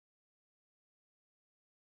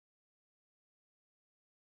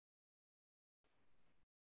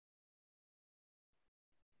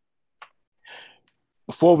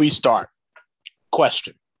before we start,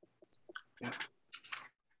 question. Yeah.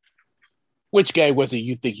 Which game was it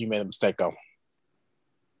you think you made a mistake on?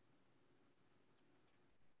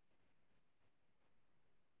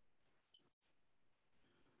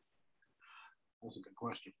 That's a good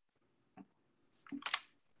question.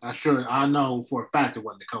 I know for a fact it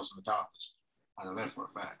wasn't the Coast of the Dolphins. I know that for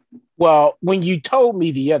a fact. Well, when you told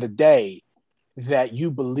me the other day that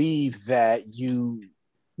you believe that you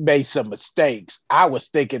made some mistakes, I was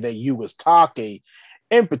thinking that you was talking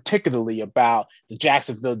in particularly about the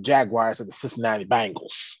Jacksonville Jaguars and the Cincinnati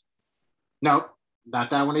Bengals. No, not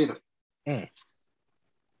that one either. Mm.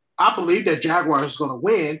 I believe that Jaguars is going to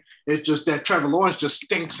win. It's just that Trevor Lawrence just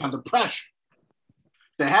stinks under pressure.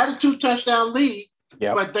 They had a 2-touchdown lead,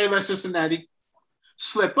 but they let Cincinnati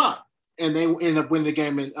slip up, and they end up winning the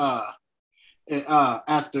game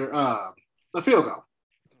after the field goal.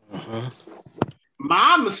 Mm-hmm.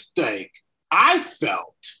 My mistake, I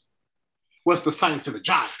felt, was the Saints and the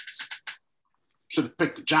Giants. Should have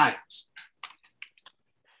picked the Giants.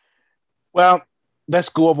 Well, let's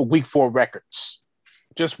go over week 4 records.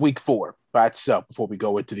 Just week 4 by itself before we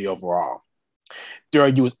go into the overall. Darrell,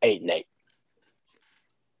 you was 8-8.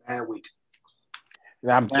 Bad week.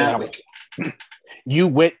 You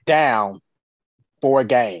went down 4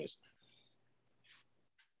 games.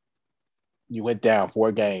 You went down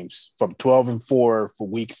 4 games from 12-4 for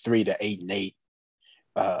week 3 to 8-8.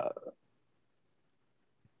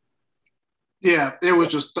 Yeah, it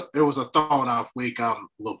was a thrown off week. I'm a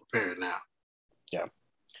little prepared now. Yeah.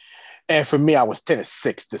 And for me, I was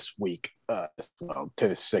 10-6 this week.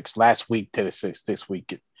 10-6 last week, 10-6 this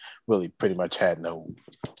week. It really pretty much had no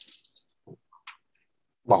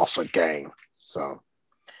loss or game. So,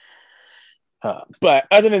 but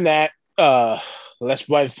other than that, let's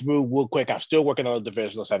run through real quick. I'm still working on the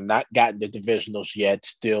divisionals. I've not gotten the divisionals yet.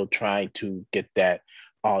 Still trying to get that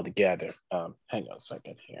all together. Hang on a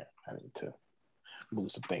second here. I need to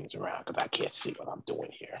move some things around because I can't see what I'm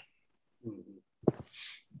doing here.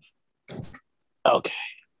 Okay.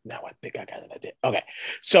 Now I think I got an idea. Okay.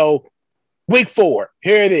 So week 4,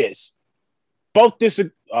 here it is. Both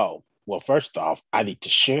first off, I need to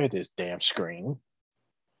share this damn screen.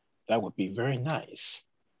 That would be very nice.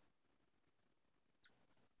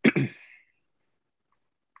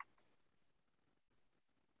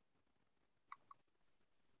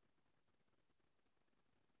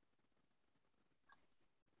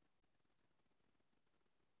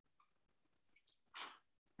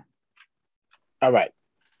 All right.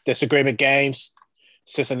 Disagreement games.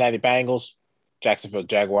 Cincinnati Bengals, Jacksonville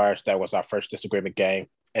Jaguars. That was our first disagreement game.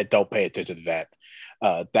 And don't pay attention to that.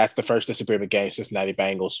 That's the first disagreement game. Cincinnati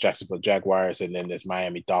Bengals, Jacksonville Jaguars, and then there's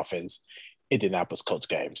Miami Dolphins, Indianapolis Colts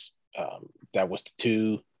games. That was the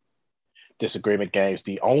 2 disagreement games,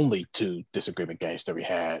 the only 2 disagreement games that we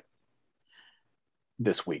had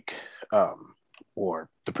this week, or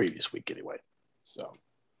the previous week anyway. So,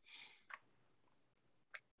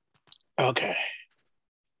 okay.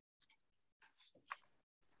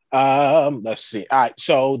 Let's see. All right.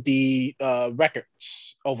 So the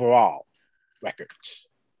overall records.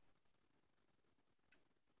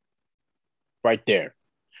 Right there.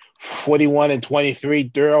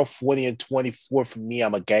 41-23, Darrell, 40-24 for me.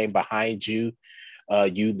 I'm a game behind you.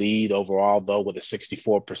 You lead overall, though, with a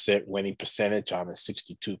 64% winning percentage. I'm at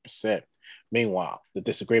 62%. Meanwhile, the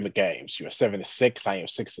disagreement games, you're 7-6. I am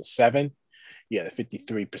 6-7. You had a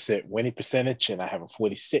 53% winning percentage, and I have a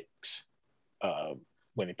 46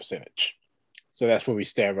 winning percentage. So that's where we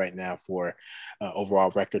stand right now for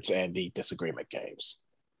overall records and the disagreement games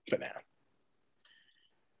for now.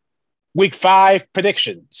 Week 5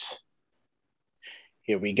 predictions.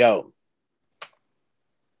 Here we go.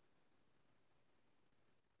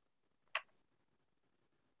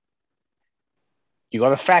 You're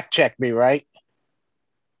going to fact check me, right?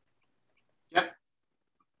 Yep.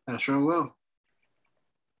 I sure will.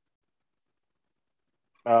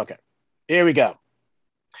 Okay. Here we go.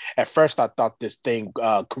 At first, I thought this thing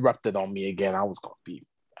corrupted on me again. I was going to be...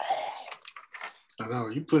 I know.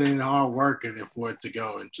 You put in hard work in it for it to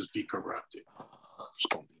go and just be corrupted. I was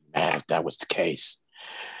going to be mad if that was the case.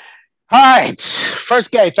 All right.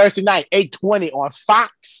 First game, Thursday night, 8:20 on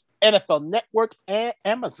Fox, NFL Network, and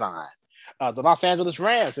Amazon. The Los Angeles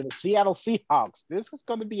Rams and the Seattle Seahawks. This is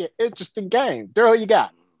going to be an interesting game. Darrell, you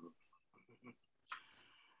got?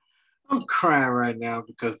 I'm crying right now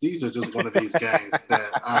because these are just one of these games that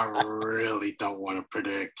I really don't want to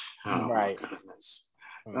predict. Oh, right. My goodness.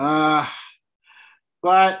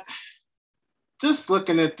 But just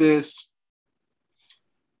looking at this,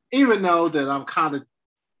 even though that I'm kind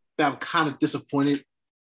of disappointed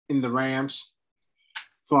in the Rams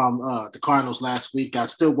from the Cardinals last week. I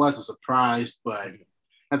still wasn't surprised, but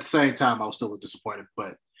at the same time, I was still disappointed.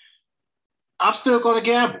 But I'm still going to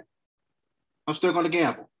gamble. I still got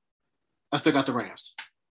the Rams.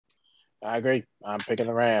 I agree. I'm picking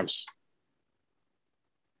the Rams.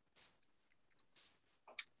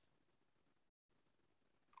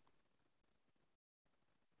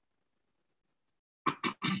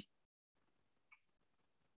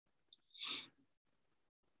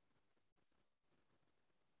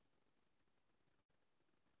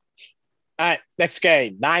 All right, next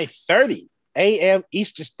game, 9:30 a.m.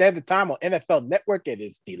 Eastern Standard Time on NFL Network. It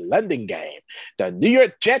is the London game. The New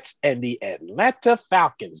York Jets and the Atlanta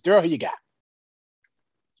Falcons. Darrell, who you got?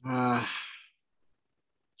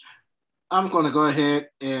 I'm going to go ahead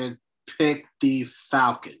and pick the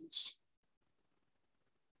Falcons.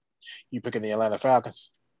 You picking the Atlanta Falcons?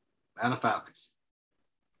 Atlanta Falcons.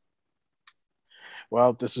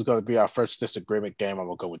 Well, this is going to be our first disagreement game. I'm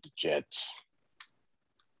going to go with the Jets.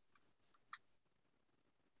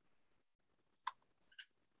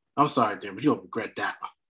 I'm sorry, Darren, but you'll regret that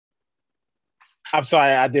one. I'm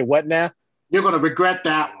sorry, I did what now? You're going to regret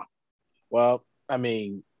that one. Well, I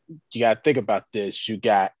mean, you got to think about this. You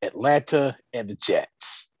got Atlanta and the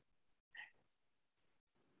Jets.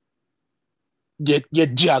 You're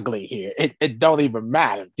juggling here. It don't even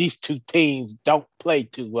matter. These two teams don't play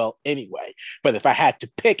too well anyway. But if I had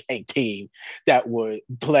to pick a team that would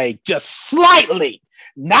play just slightly,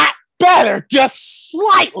 not better, just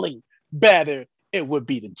slightly better, it would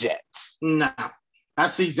be the Jets. No. I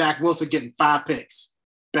see Zach Wilson getting 5 picks.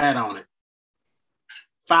 Bet on it.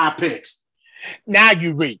 5 picks. Now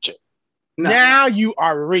you reach it. No. Now you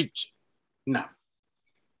are reaching. No.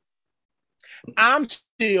 I'm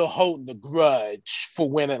still holding the grudge for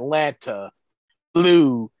when Atlanta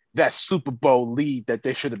blew that Super Bowl lead that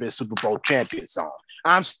they should have been Super Bowl champions on.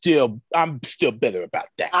 I'm still bitter about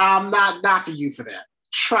that. I'm not knocking you for that.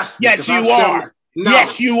 Trust me. Yes, you are. No.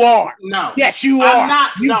 Yes, you are. No. Yes, you are.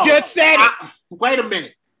 Not, you just said it. Wait a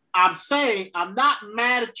minute. I'm saying I'm not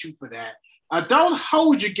mad at you for that. I don't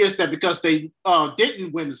hold you against that because they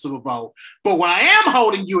didn't win the Super Bowl. But what I am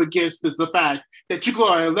holding you against is the fact that you're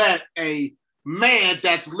going to let a man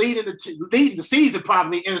that's leading the season,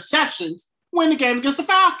 probably interceptions, win the game against the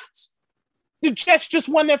Falcons. The Jets just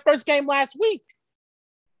won their first game last week.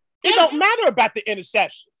 It don't matter about the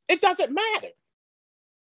interceptions. It doesn't matter.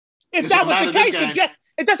 If that was the case, the Jets,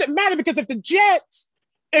 it doesn't matter because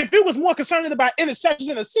if it was more concerned about interceptions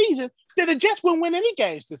in the season, then the Jets wouldn't win any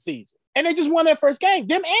games this season. And they just won their first game,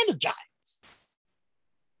 them and the Giants.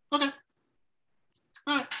 Okay.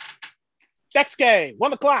 All right. Next game,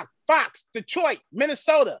 1 o'clock, Fox, Detroit,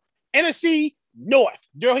 Minnesota, NFC North.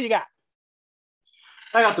 Darrell, who you got?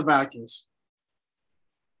 I got the Vikings.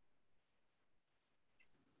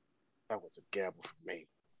 That was a gamble for me.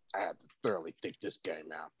 I had to thoroughly think this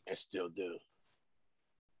game out and still do.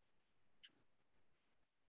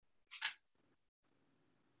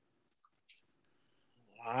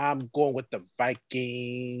 I'm going with the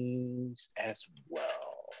Vikings as well.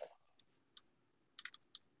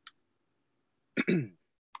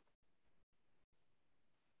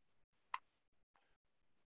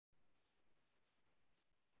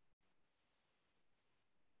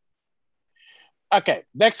 Okay,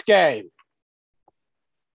 next game.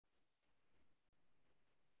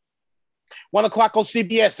 1 o'clock on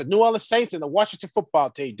CBS, the New Orleans Saints and the Washington football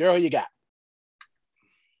team. Darrell, who you got?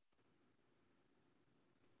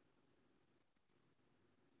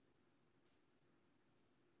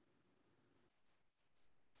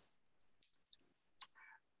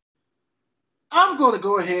 I'm going to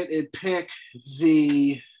go ahead and pick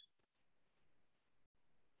the.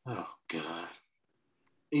 Oh, God.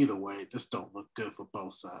 Either way, this don't look good for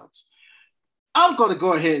both sides. I'm going to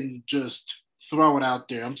go ahead and just throw it out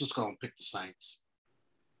there. I'm just going to pick the Saints.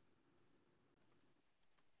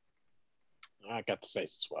 I got the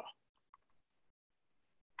Saints as well.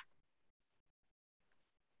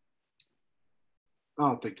 I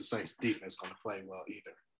don't think the Saints defense is going to play well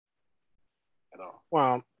either. At all.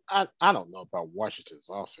 Well, I don't know about Washington's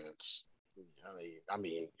offense. I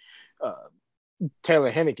mean,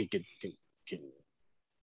 Taylor Henneke can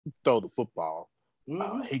throw the football.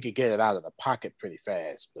 Mm-hmm. He could get it out of the pocket pretty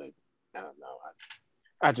fast, but I don't know.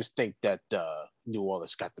 I just think that New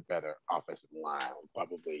Orleans got the better offensive line,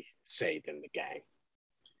 probably saved in the game.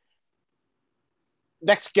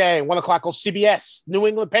 Next game, 1 o'clock on CBS, New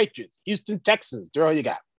England Patriots, Houston Texans. Darrell, you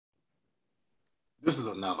got? This is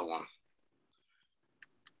another one.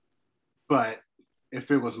 But if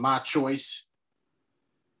it was my choice,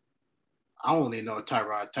 I only know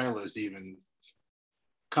Tyrod Taylor is even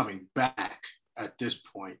coming back at this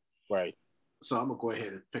point. Right. So I'm gonna go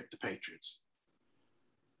ahead and pick the Patriots.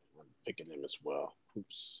 I'm picking them as well.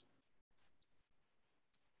 Oops.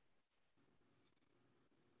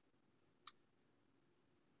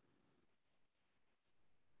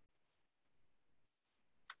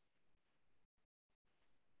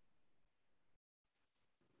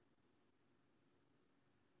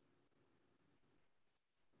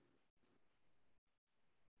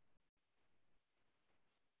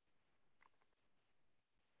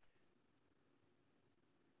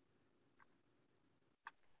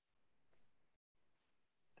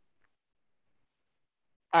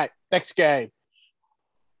 All right, next game.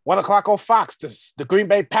 1 o'clock on Fox. The Green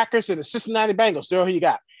Bay Packers and the Cincinnati Bengals. Darrell, who you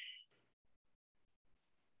got?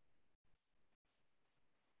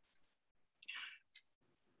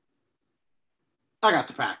 I got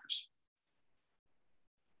the Packers.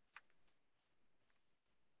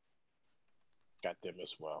 Got them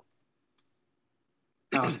as well.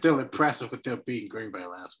 I was still impressive with them beating Green Bay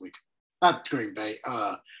last week. Not Green Bay,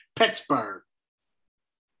 Pittsburgh.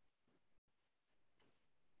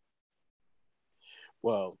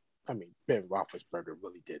 Well, I mean, Ben Roethlisberger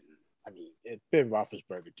really didn't. I mean, Ben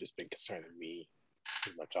Roethlisberger just been concerning me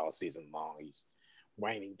pretty much all season long. He's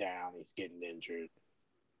waning down. He's getting injured.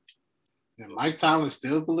 And Mike Tomlin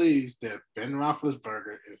still believes that Ben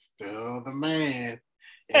Roethlisberger is still the man.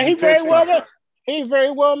 And he very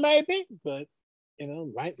well may be, but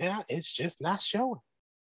right now it's just not showing.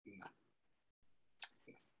 No.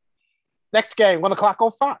 Next game, 1 o'clock on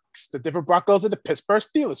Fox. The Denver Broncos and the Pittsburgh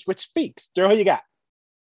Steelers. Which speaks? Darrell, who you got?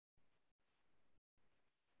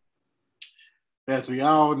 As we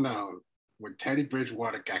all know, when Teddy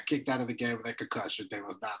Bridgewater got kicked out of the game with that concussion, they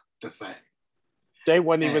was not the same. They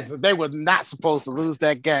were not supposed to lose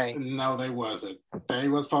that game. No, they wasn't. They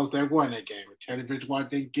were supposed to have won that game. If Teddy Bridgewater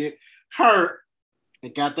didn't get hurt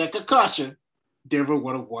and got that concussion, Denver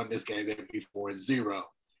would have won this game. They'd be 4-0.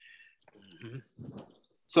 Mm-hmm.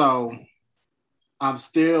 So I'm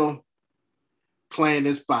still playing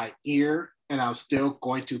this by ear, and I'm still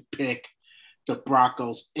going to pick the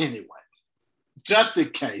Broncos anyway, just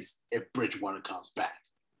in case if Bridgewater comes back.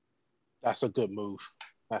 That's a good move.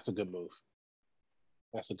 But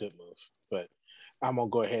I'm going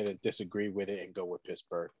to go ahead and disagree with it and go with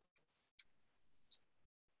Pittsburgh.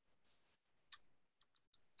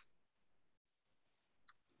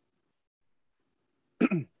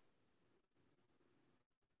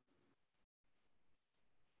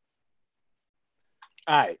 All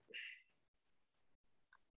right.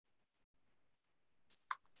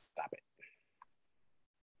 Stop it.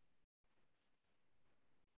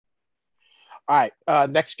 All right.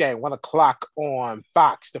 Next game, 1 o'clock on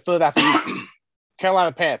Fox. The Philadelphia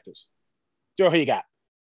Carolina Panthers. Joe, who you got?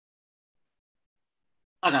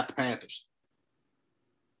 I got the Panthers.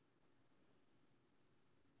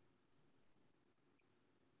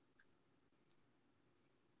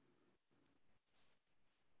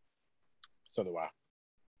 So do I.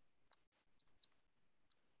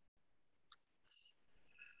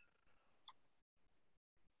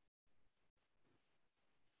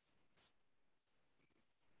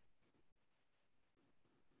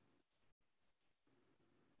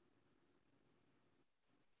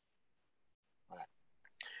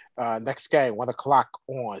 Next game, 1 o'clock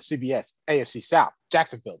on CBS, AFC South,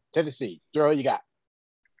 Jacksonville, Tennessee. Darrell, you got?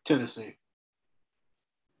 Tennessee.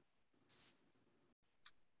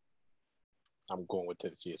 I'm going with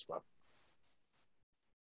Tennessee as well.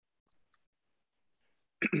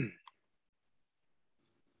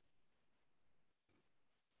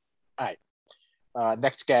 All right.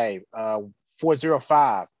 Next game,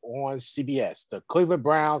 4:05 on CBS. The Cleveland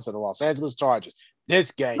Browns and the Los Angeles Chargers.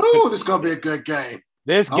 This game. Ooh, this is going to be a good game.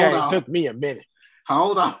 This game took me a minute.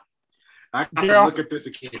 Hold on. I got to look at this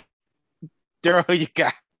again. Darrell, who you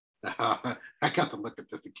got? I got to look at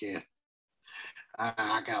this again.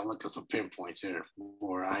 I got to look at some pinpoints here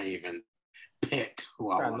before I even pick who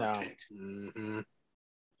I want to pick. Mm-hmm.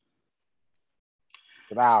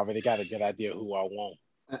 But I already got a good idea who I want.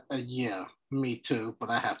 Yeah, me too, but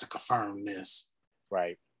I have to confirm this.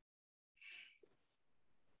 Right.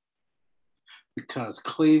 Because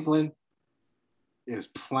Cleveland is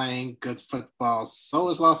playing good football. So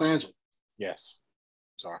is Los Angeles. Yes.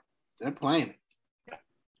 Sorry. They're playing it. Yeah.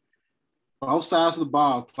 Both sides of the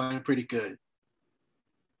ball playing pretty good.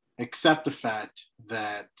 Except the fact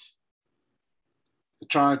that the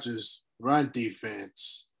Chargers' run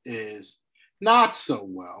defense is not so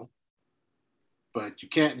well. But you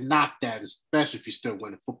can't knock that, especially if you're still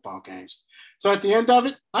winning football games. So at the end of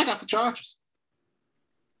it, I got the Chargers.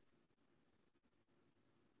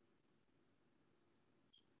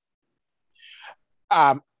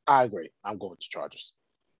 I agree. I'm going with the Chargers.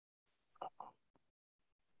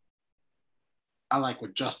 I like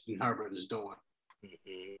what Justin Herbert is doing.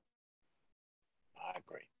 Mm-hmm. I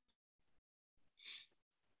agree.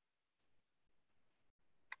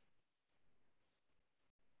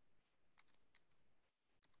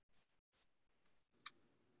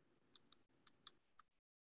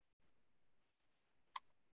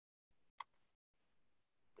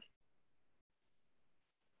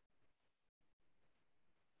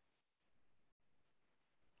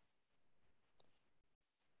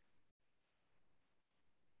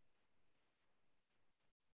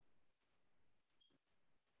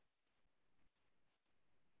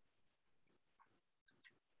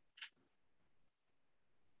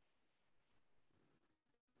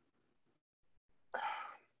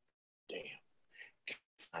 Damn. Can't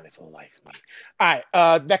find it for the life of me. All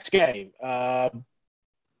right. Next game.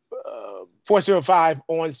 4:05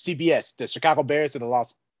 on CBS. The Chicago Bears and the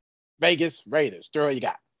Las Vegas Raiders. Darrell, you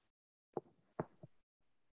got.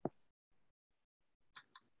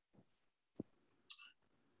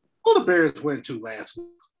 Who the Bears went to last week?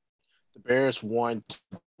 The Bears won to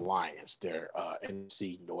the Lions, their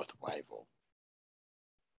NFC North rival,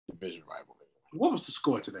 division rival. What was the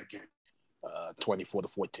score to that game?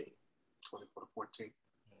 24-14. 24-14.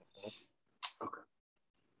 Okay.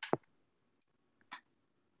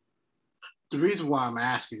 The reason why I'm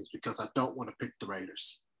asking is because I don't want to pick the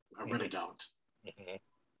Raiders. I really don't. Mm-hmm.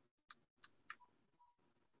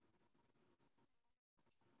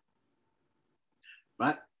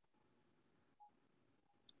 But,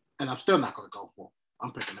 and I'm still not going to go for them.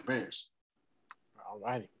 I'm picking the Bears. All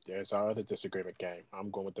righty. There's our other disagreement game.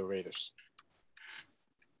 I'm going with the Raiders.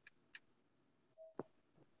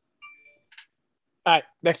 All right,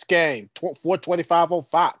 next game, 4:25 on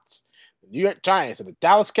Fox. The New York Giants and the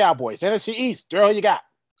Dallas Cowboys. NFC East. Darrell, you got?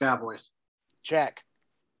 Cowboys. Check.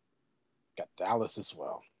 Got Dallas as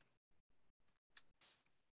well.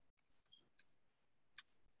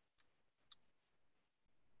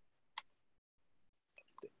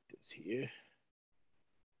 This here.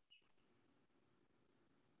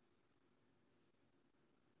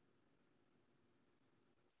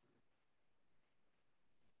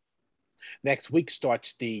 Next week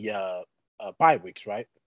starts the bye weeks, right?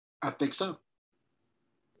 I think so.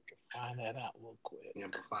 We can find that out real quick. Yeah,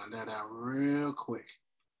 we'll find that out real quick.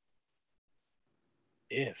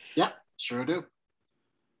 Yep, sure do.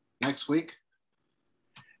 Next week.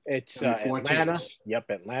 It's Atlanta. Teams. Yep,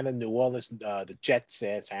 Atlanta, New Orleans, the Jets,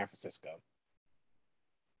 and San Francisco.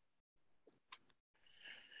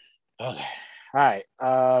 Okay. All right.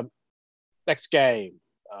 Next game.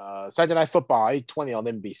 Sunday Night Football, 8:20 on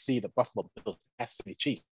NBC. The Buffalo Bills, Kansas City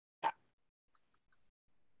Chiefs.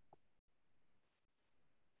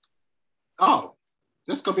 Oh,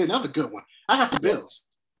 this is going to be another good one. I got the Bills.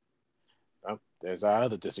 Oh, there's our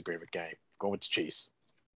other disagreement game. Going with the Chiefs.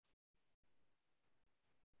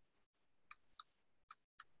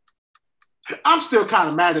 I'm still kind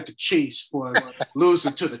of mad at the Chiefs for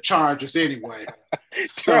losing to the Chargers anyway.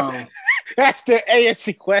 So that's the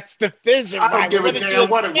AFC West division. I don't give a damn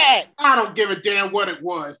what it was. I don't give a damn what it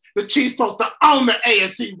was. The Chiefs supposed to own the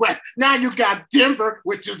AFC West. Now you got Denver,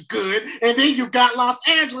 which is good, and then you got Los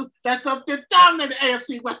Angeles. That's up there down in the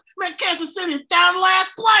AFC West. Man, Kansas City is down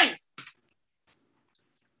last place.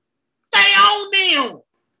 They own them.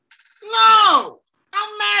 No,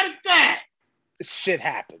 I'm mad at that. Shit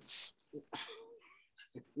happens.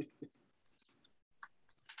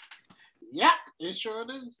 Yep, it sure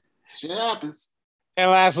does. Shit happens.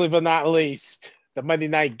 And lastly but not least, the Monday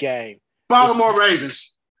night game. Baltimore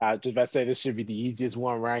Ravens. I was just about to say this should be the easiest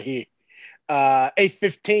one right here.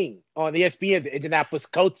 8:15 on ESPN, the Indianapolis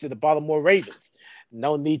Colts and the Baltimore Ravens.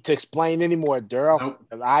 No need to explain anymore, Darrell. Nope.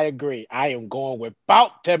 I agree. I am going with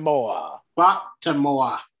Baltimore.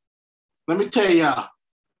 Baltimore. Let me tell y'all.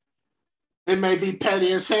 It may be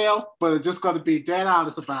petty as hell, but it's just going to be dead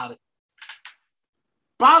honest about it.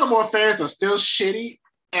 Baltimore fans are still shitty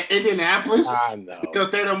at Indianapolis. I know. Because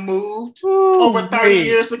they done moved over 30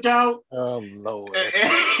 years ago. Oh, Lord.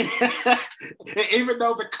 And even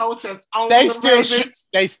though the coach has owned the Ravens.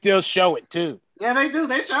 They still show it, too. Yeah, they do.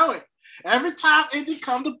 They show it. Every time Indy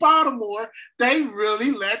come to Baltimore, they really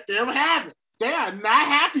let them have it. They are not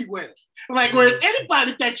happy with it. Like, whereas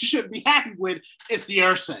anybody that you shouldn't be happy with is the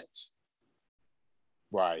Ursans.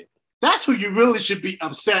 Right. That's who you really should be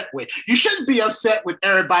upset with. You shouldn't be upset with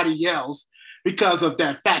everybody else because of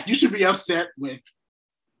that fact. You should be upset with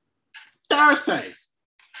Thursdays.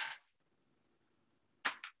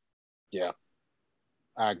 Yeah,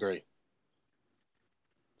 I agree.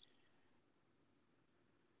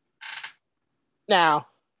 Now,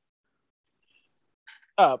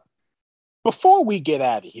 before we get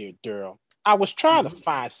out of here, Darrell, I was trying to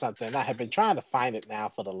find something. I have been trying to find it now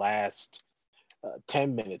for the last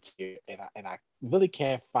 10 minutes here, and I really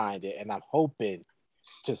can't find it. And I'm hoping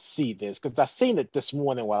to see this because I seen it this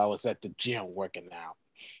morning while I was at the gym working out.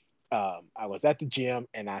 I was at the gym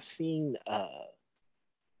and I seen oh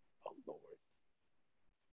Lord.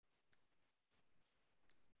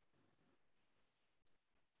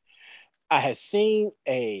 I had seen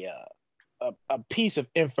a piece of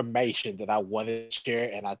information that I wanted to share,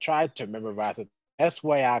 and I tried to memorize it the best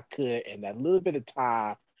way I could in that little bit of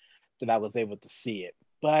time that I was able to see it.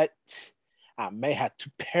 But I may have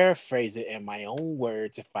to paraphrase it in my own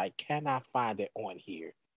words if I cannot find it on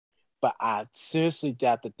here. But I seriously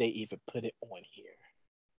doubt that they even put it on here.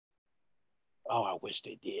 Oh, I wish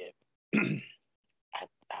they did. I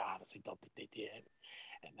honestly don't think they did.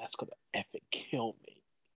 And that's going to epic kill me.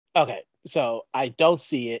 Okay, so I don't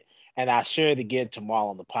see it, and I'll share it again tomorrow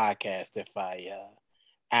on the podcast if I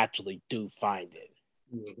actually do find it.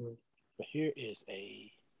 Mm-hmm. But here is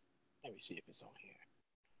let me see if it's on here.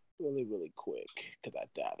 Really, really quick, because I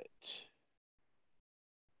doubt it.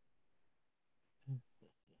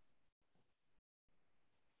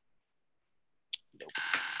 Nope.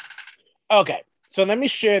 Okay, so let me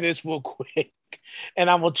share this real quick, and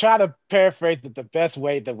I will try to paraphrase it the best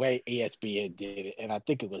way, the way ESPN did it, and I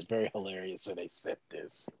think it was very hilarious when they said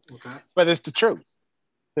this. Okay. But it's the truth.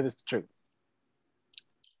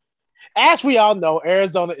 As we all know,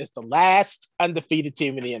 Arizona is the last undefeated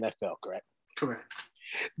team in the NFL, correct? Correct.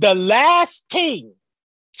 The last team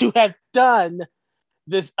to have done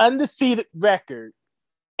this undefeated record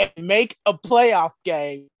and make a playoff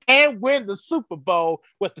game and win the Super Bowl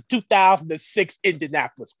was the 2006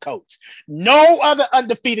 Indianapolis Colts. No other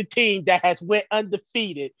undefeated team that has went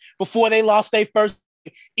undefeated before they lost their first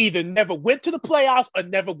either never went to the playoffs or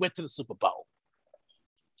never went to the Super Bowl.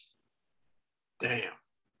 Damn,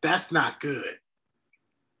 that's not good.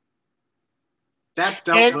 That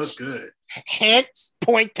don't look good. Hence,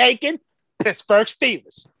 point taken, Pittsburgh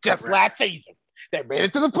Steelers, just last season. They made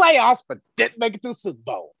it to the playoffs, but didn't make it to the Super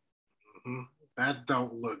Bowl. Mm-hmm. That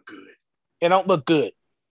don't look good. It don't look good.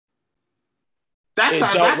 That's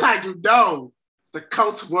how you know the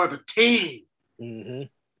Colts were the team. Mm-hmm.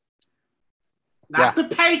 Not the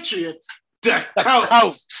Patriots, the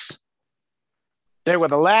Colts. They were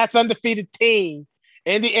the last undefeated team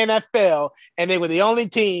in the NFL, and they were the only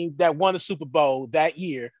team that won the Super Bowl that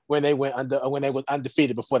year when they were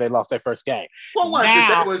undefeated before they lost their first game. What was it?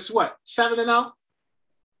 That was what, 7-0?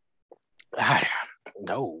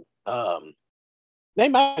 No. They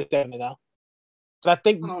might be 7-0. But I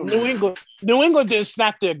think New England didn't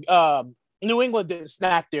snap their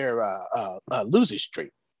losing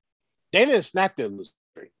streak. They didn't snap their losing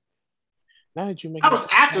streak. Now that you make that was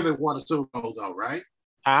after they won the Super Bowl, though, right?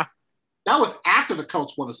 Huh? That was after the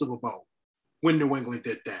Colts won the Super Bowl when New England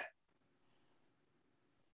did that.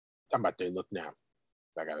 I'm about to look now.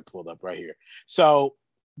 I got it pulled up right here. So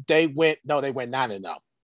they went 9-0.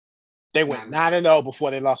 They went 9-0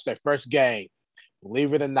 before they lost their first game,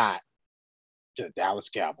 believe it or not, to the Dallas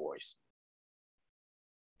Cowboys.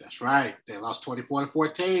 That's right. They lost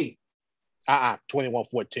 24-14.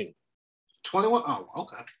 21-14. 21? Oh,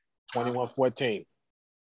 okay. 21-14.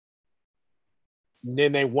 And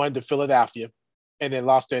then they won to Philadelphia, and then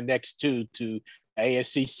lost their next two to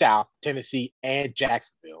AFC South, Tennessee, and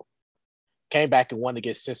Jacksonville. Came back and won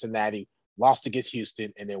against Cincinnati, lost against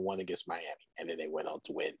Houston, and then won against Miami. And then they went on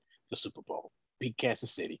to win the Super Bowl. Beat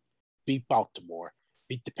Kansas City, beat Baltimore,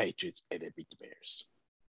 beat the Patriots, and then beat the Bears.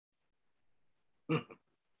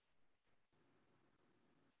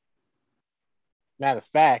 Matter of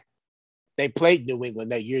fact, they played New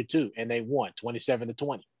England that year too, and they won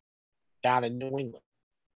 27-20 down in New England.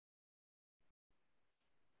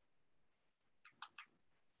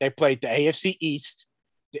 They played the AFC East,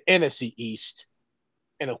 the NFC East,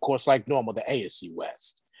 and of course, like normal, the AFC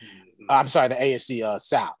West. I'm sorry, the AFC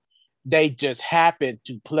South. They just happened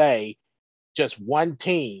to play just one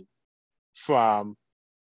team from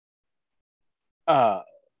the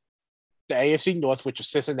AFC North, which was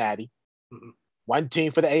Cincinnati. Mm-hmm. One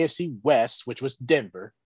team for the AFC West, which was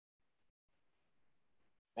Denver.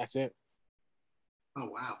 That's it. Oh,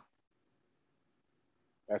 wow.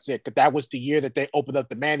 That's it. Because that was the year that they opened up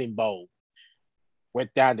the Manning Bowl.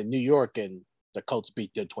 Went down to New York, and the Colts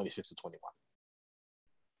beat them 26-21.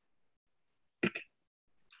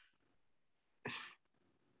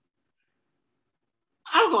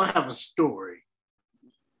 I'm going to have a story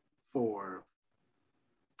for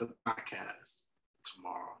the podcast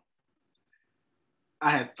tomorrow.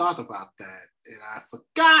 I had thought about that, and I'd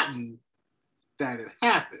forgotten that it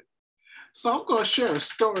happened. So I'm going to share a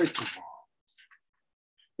story tomorrow.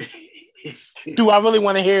 Do I really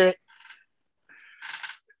want to hear it?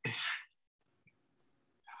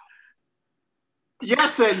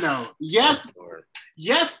 Yes and no. Yes,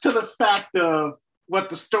 yes to the fact of what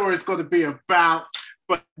the story is going to be about,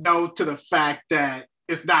 but no to the fact that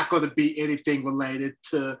it's not going to be anything related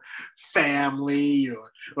to family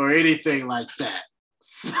or anything like that.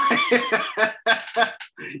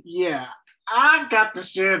 Yeah, I got to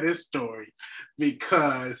share this story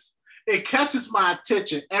because it catches my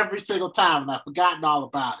attention every single time and I've forgotten all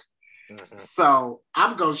about it. Mm-hmm. So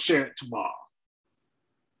I'm going to share it tomorrow.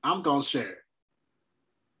 I'm going to share it.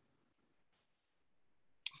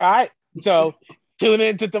 All right. So tune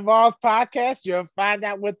into tomorrow's podcast. You'll find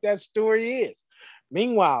out what that story is.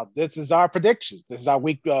 Meanwhile, this is our predictions. This is our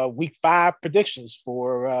week 5 predictions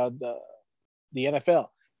for the NFL.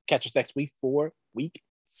 Catch us next week for week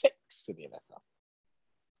 6 in the NFL.